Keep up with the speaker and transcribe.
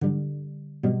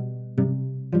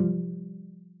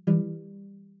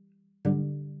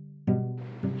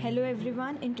Hello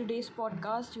everyone. In today's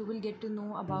podcast, you will get to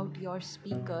know about your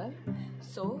speaker.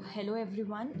 Hello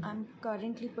everyone. I'm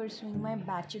currently pursuing my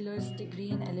bachelor's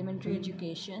degree in elementary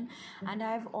education, and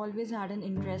I've always had an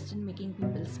interest in making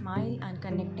people smile and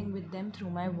connecting with them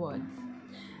through my words.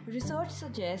 Research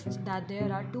suggests that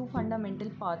there are two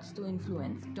fundamental paths to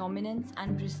influence: dominance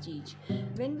and prestige.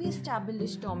 When we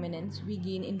establish dominance, we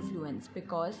gain influence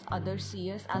because others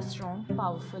see us as strong,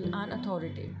 powerful, and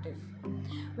authoritative.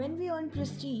 When we earn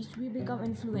prestige, we become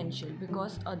influential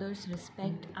because others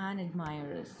respect and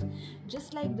admire us.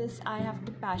 Just like this, I have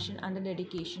the passion and the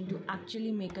dedication to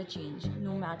actually make a change,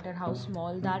 no matter how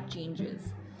small that change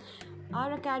is.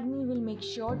 Our academy will make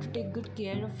sure to take good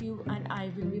care of you, and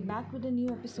I will be back with a new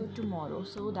episode tomorrow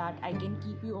so that I can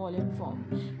keep you all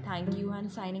informed. Thank you,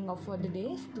 and signing off for the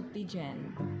day, Stuti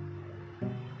Jain.